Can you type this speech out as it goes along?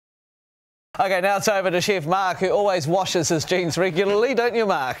Okay, now it's over to Chef Mark, who always washes his jeans regularly, don't you,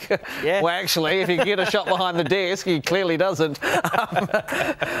 Mark? Yeah. Well, actually, if you get a shot behind the desk, he clearly doesn't.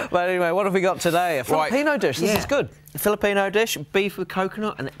 But anyway, what have we got today? A Filipino dish. This is good. A Filipino dish, beef with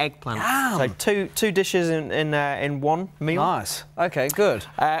coconut and eggplant. Yum. So two dishes in one meal. Nice. Okay, good.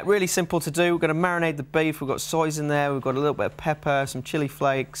 Really simple to do. We're going to marinate the beef. We've got soys in there. We've got a little bit of pepper, some chili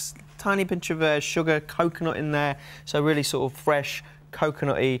flakes, tiny pinch of sugar, coconut in there. So really sort of fresh,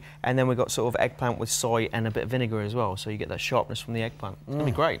 coconutty, and then we've got sort of eggplant with soy and a bit of vinegar as well, so you get that sharpness from the eggplant. It's going to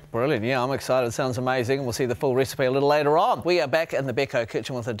be great. Brilliant. Yeah, I'm excited. It sounds amazing. We'll see the full recipe a little later on. We are back in the Becco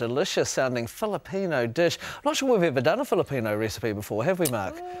kitchen with a delicious sounding Filipino dish. I'm not sure we've ever done a Filipino recipe before, have we,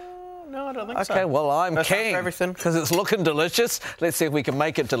 Mark? No, I don't think so. Okay, well, I'm keen. Everything. Because it's looking delicious. Let's see if we can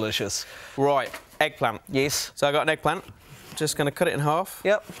make it delicious. Right, eggplant. Yes. So I got an eggplant. Just going to cut it in half.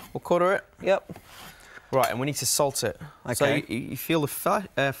 Yep. We'll quarter it. Yep. Right, and we need to salt it. Okay. So you feel the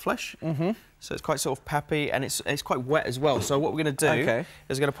flesh. Mm-hmm. So it's quite sort of peppy, and it's quite wet as well. So what we're going to do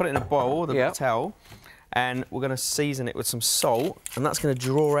is we're going to put it in a bowl with a towel, and we're going to season it with some salt, and that's going to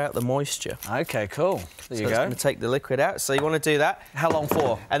draw out the moisture. Okay, cool. There you go. It's going to take the liquid out. So you want to do that. How long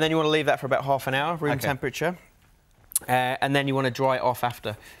for? And then you want to leave that for about half an hour, room temperature. And then you want to dry it off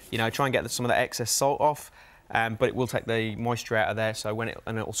after. You know, try and get some of the excess salt off. But it will take the moisture out of there, so it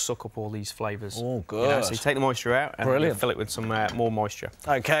will suck up all these flavours. Oh, good. You know, so you take the moisture out and fill it with some more moisture.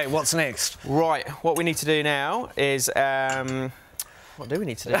 Okay, what's next? Right, what we need to do now is... what do we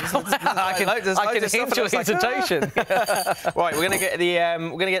need to do? I can hint your hesitation. Right, we're going to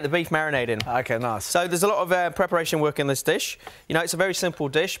get the beef marinade in. Okay, nice. So there's a lot of preparation work in this dish. You know, it's a very simple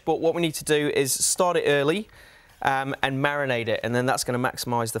dish, but what we need to do is start it early. And marinate it, and then that's going to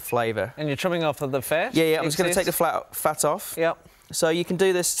maximise the flavour. And you're trimming off of the fat? Yeah, I'm just going to take the fat off. Yep. So you can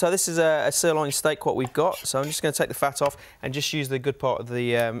do this. So this is a sirloin steak, what we've got. So I'm just going to take the fat off and just use the good part of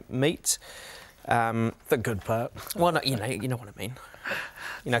the meat. The good part. Well, no, you know what I mean.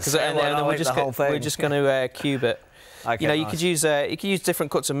 You know, because we're just going to cube it. Okay, you know, you could use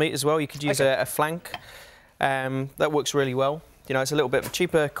different cuts of meat as well. You could use a flank. That works really well. You know, it's a little bit of a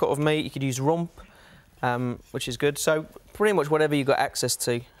cheaper cut of meat. You could use rump. Which is good. So pretty much whatever you got access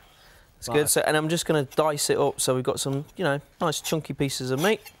to, it's good. So, and I'm just going to dice it up. So we've got some, you know, nice chunky pieces of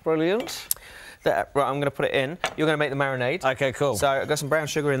meat. Brilliant. Right, I'm going to put it in. You're going to make the marinade. Okay, cool. So I've got some brown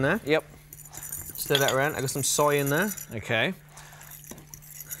sugar in there. Yep. Stir that around. I've got some soy in there. Okay.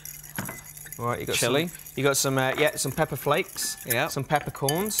 All right, you got chili. You got some some pepper flakes. Yeah. Some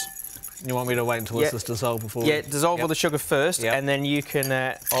peppercorns. You want me to wait until this is dissolved before? Yeah, dissolve all the sugar first, and then you can.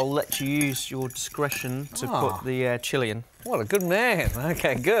 I'll let you use your discretion to put the chili in. What a good man.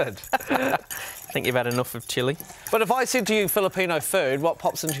 Okay, good. I think you've had enough of chili. But if I said to you Filipino food, what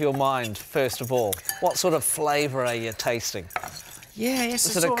pops into your mind first of all? What sort of flavour are you tasting? Yeah, yes.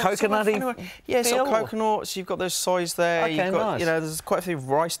 Is it a coconutty? Yeah, sort of coconuts. You've got those soys there. Okay, you've got, nice. You know, there's quite a few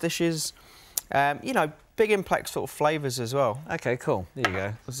rice dishes. You know, big impact sort of flavours as well. Okay, cool. There you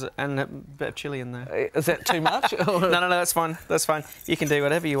go. And a bit of chilli in there. Is that too much? No, that's fine. That's fine. You can do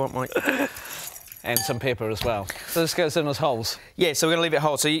whatever you want, Mike. And some pepper as well. So this goes in as holes? Yeah, so we're going to leave it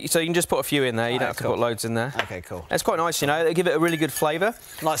whole. So you can just put a few in there. You don't have to put loads in there. Okay, cool. It's quite nice, you know. They give it a really good flavour.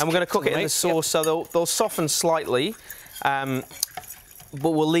 Nice. And we're going to cook it in the sauce, so they'll soften slightly.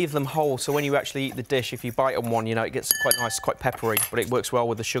 But we'll leave them whole, so when you actually eat the dish, if you bite on one, you know, it gets quite nice, quite peppery, but it works well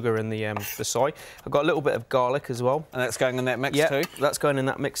with the sugar and the soy. I've got a little bit of garlic as well. And that's going in that mix too? That's going in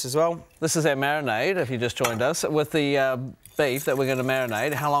that mix as well. This is our marinade, if you just joined us, with the beef that we're going to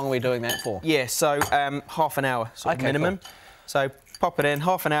marinate. How long are we doing that for? Yeah, so half an hour, sort of minimum. Cool. So pop it in,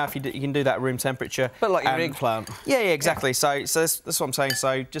 half an hour if you can do that at room temperature. But like your eggplant. Yeah, exactly. So that's what I'm saying.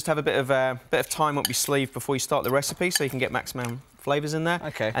 So just have a bit of time up your sleeve before you start the recipe, so you can get maximum flavours in there.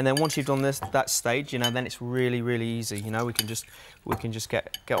 Okay. And then once you've done that stage, you know, then it's really, really easy. You know, we can just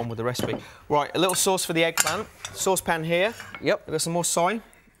get on with the recipe. Right, a little sauce for the eggplant. Saucepan here. Yep. I've got some more soy.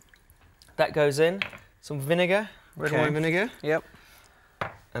 That goes in. Some vinegar, red wine vinegar. Yep.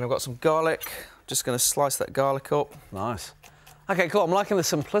 And I've got some garlic. Just going to slice that garlic up. Nice. Okay, cool. I'm liking the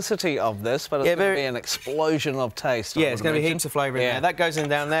simplicity of this, but it's going to be an explosion of taste. Yeah, it's going to be heaps of flavour in there. That goes in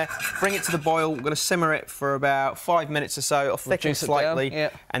down there. Bring it to the boil. We're going to simmer it for about 5 minutes or so. It'll thicken slightly.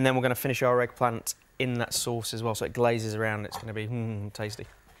 And then we're going to finish our eggplant in that sauce as well, so it glazes around. It's going to be tasty.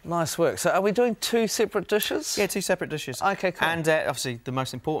 Nice work. So are we doing 2 separate dishes? Yeah, 2 separate dishes. Okay, cool. And obviously the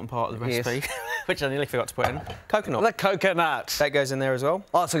most important part of the recipe, which I nearly forgot to put in, coconut. The coconut. That goes in there as well.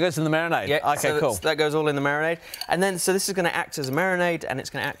 Oh, so it goes in the marinade? Yeah. Okay, cool. That goes all in the marinade. And then, so this is going to act as a marinade, and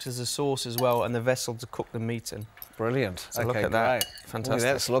it's going to act as a sauce as well, and the vessel to cook the meat in. Brilliant. So look at that. Fantastic.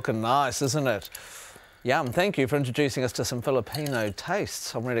 Ooh, that's looking nice, isn't it? Yum, thank you for introducing us to some Filipino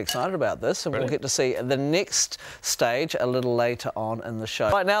tastes. I'm really excited about this, and we'll get to see the next stage a little later on in the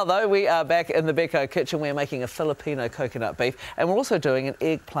show. Right now, though, we are back in the Beko kitchen. We're making a Filipino coconut beef, and we're also doing an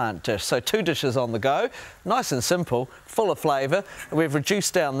eggplant dish. So 2 dishes on the go, nice and simple, full of flavour. We've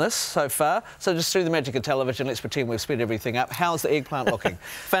reduced down this so far, so just through the magic of television, let's pretend we've sped everything up. How's the eggplant looking?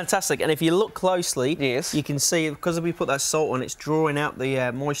 Fantastic, and if you look closely, yes, you can see, because we put that salt on, it's drawing out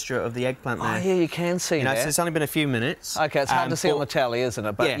the moisture of the eggplant there. Oh, yeah, you can see you know, that. So it's only been a few minutes. OK, it's hard to see on the tally, isn't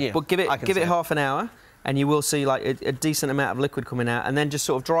it? But yeah, but give it half an hour, and you will see like a decent amount of liquid coming out, and then just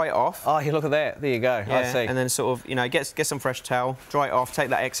sort of dry it off. Oh, yeah, look at that. There you go. Yeah, I see. and then sort of, you know, get some fresh towel, dry it off, take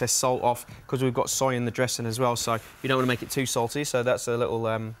that excess salt off, because we've got soy in the dressing as well, so you don't want to make it too salty, so that's a little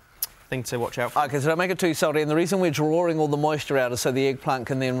thing to watch out for. OK, so don't make it too salty, and the reason we're drawing all the moisture out is so the eggplant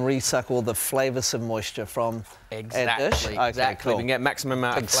can then resuck all the flavoursome moisture from a dish. Exactly, Okay, cool. We can get maximum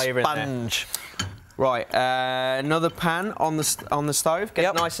amount of flavour in there. Sponge. Right, another pan on the stove. Get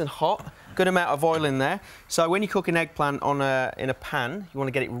it nice and hot. Good amount of oil in there. So when you cook an eggplant in a pan, you want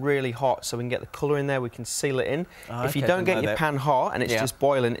to get it really hot so we can get the colour in there. We can seal it in. Oh, if you don't get your pan hot and it's just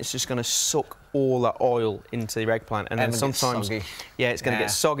boiling, it's just going to suck all that oil into the eggplant, and then sometimes, yeah, it's going to get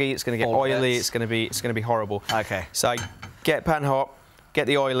soggy. It's going to get oily. It's going to be horrible. Okay. So get pan hot, get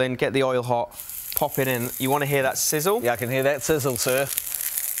the oil in, get the oil hot, pop it in. You want to hear that sizzle? Yeah, I can hear that sizzle, sir.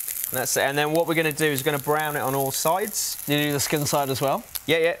 That's it. And then what we're going to do is we're going to brown it on all sides. You do the skin side as well?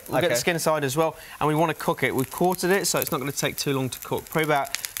 Yeah, we'll get the skin side as well. And we want to cook it. We've quartered it, so it's not going to take too long to cook. Probably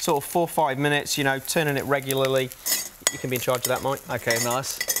about sort of 4 or 5 minutes, you know, turning it regularly. You can be in charge of that, Mike. OK,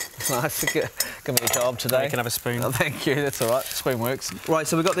 nice. Nice. Give me a job today. You can have a spoon. Oh, thank you. That's all right. Spoon works. Right,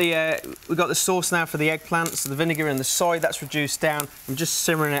 so we've got the sauce now for the eggplant. So the vinegar and the soy, that's reduced down. I'm just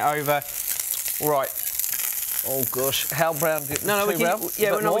simmering it over. Right. Oh gosh, how brown? No, we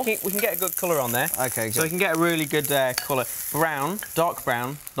can get a good colour on there. OK, good. So we can get a really good colour. Brown, dark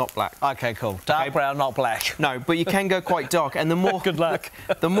brown, not black. OK, cool. Dark brown, not black. No, but you can go quite dark, and the more good luck.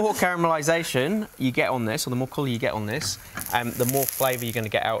 The more caramelisation you get on this, or the more colour you get on this, the more flavour you're going to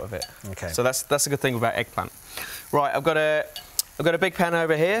get out of it. OK. So that's a good thing about eggplant. Right, I've got a big pan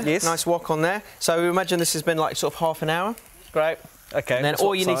over here. Yes. Nice wok on there. So imagine this has been like sort of half an hour. Great. OK. And then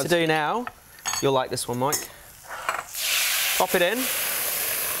all you need to do now, you'll like this one, Mike. Pop it in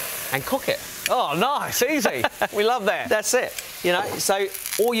and cook it. Oh, nice, easy. We love that. That's it. You know, so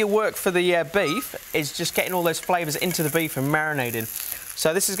all your work for the beef is just getting all those flavours into the beef and marinating.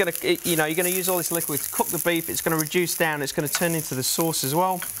 So this is going to, you know, you're going to use all this liquid to cook the beef. It's going to reduce down. It's going to turn into the sauce as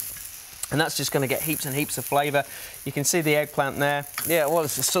well. And that's just going to get heaps and heaps of flavour. You can see the eggplant there. Yeah, well, it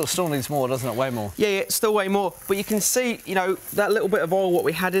still needs more, doesn't it? Way more. Yeah, still way more. But you can see, you know, that little bit of oil what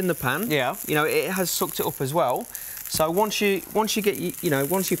we had in the pan. Yeah. You know, it has sucked it up as well. So once your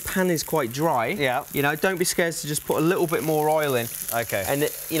pan is quite dry, you know, don't be scared to just put a little bit more oil in. OK. And,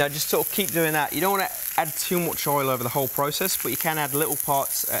 you know, just sort of keep doing that. You don't want to add too much oil over the whole process, but you can add little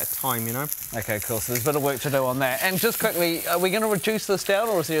parts at a time, you know. OK, cool. So there's a bit of work to do on that. And just quickly, are we going to reduce this down,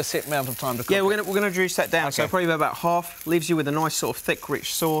 or is there a set amount of time to cook? Yeah, we're going to reduce that down. Okay. So probably about half, leaves you with a nice sort of thick,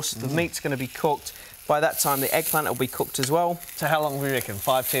 rich sauce. The meat's going to be cooked. By that time, the eggplant will be cooked as well. So how long do you reckon?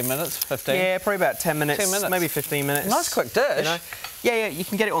 5, 10 minutes? 15? Yeah, probably about 10 minutes. 10 minutes. Maybe 15 minutes. Nice quick dish. You know? Yeah, you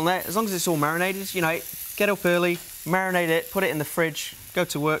can get it on there. As long as it's all marinated, you know, get up early, marinate it, put it in the fridge, go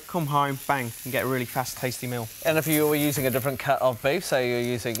to work, come home, bang, and get a really fast, tasty meal. And if you were using a different cut of beef, say you're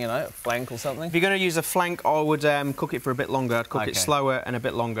using, you know, a flank or something? If you're going to use a flank, I would cook it for a bit longer. I'd cook it slower and a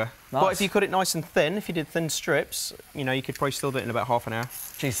bit longer. Nice. But if you cut it nice and thin, if you did thin strips, you know, you could probably still do it in about half an hour.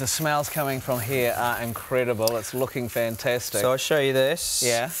 Geez, the smells coming from here are incredible. It's looking fantastic. So I'll show you this.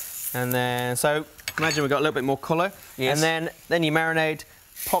 Yeah. And then, so imagine we've got a little bit more colour. Yes. And then you marinate,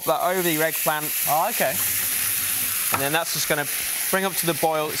 pop that over your eggplant. Oh, OK. And then that's just going to bring up to the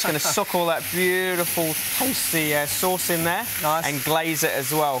boil. It's going to suck all that beautiful, tasty sauce in there. Nice. And glaze it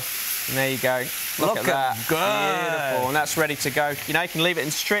as well. And there you go. Look at that. Good. Beautiful. And that's ready to go. You know, you can leave it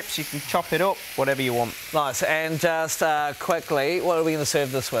in strips. You can chop it up, whatever you want. Nice. And just quickly, what are we going to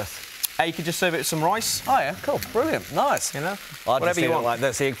serve this with? You could just serve it with some rice. Oh, yeah. Cool. Brilliant. Nice. You know, whatever you want. Like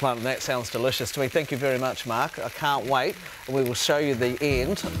this eggplant, and that sounds delicious to me. Thank you very much, Mark. I can't wait. We will show you the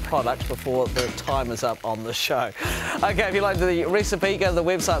end product before the time is up on the show. OK, if you like the recipe, go to the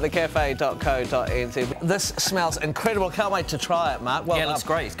website, thecafe.co.nz. This smells incredible. Can't wait to try it, Mark. Well, yeah, it looks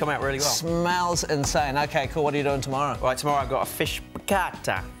great. It's come out really well. Smells insane. OK, cool. What are you doing tomorrow? Right, tomorrow I've got a fish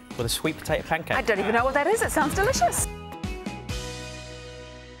piccata with a sweet potato pancake. I don't even know what that is. It sounds delicious.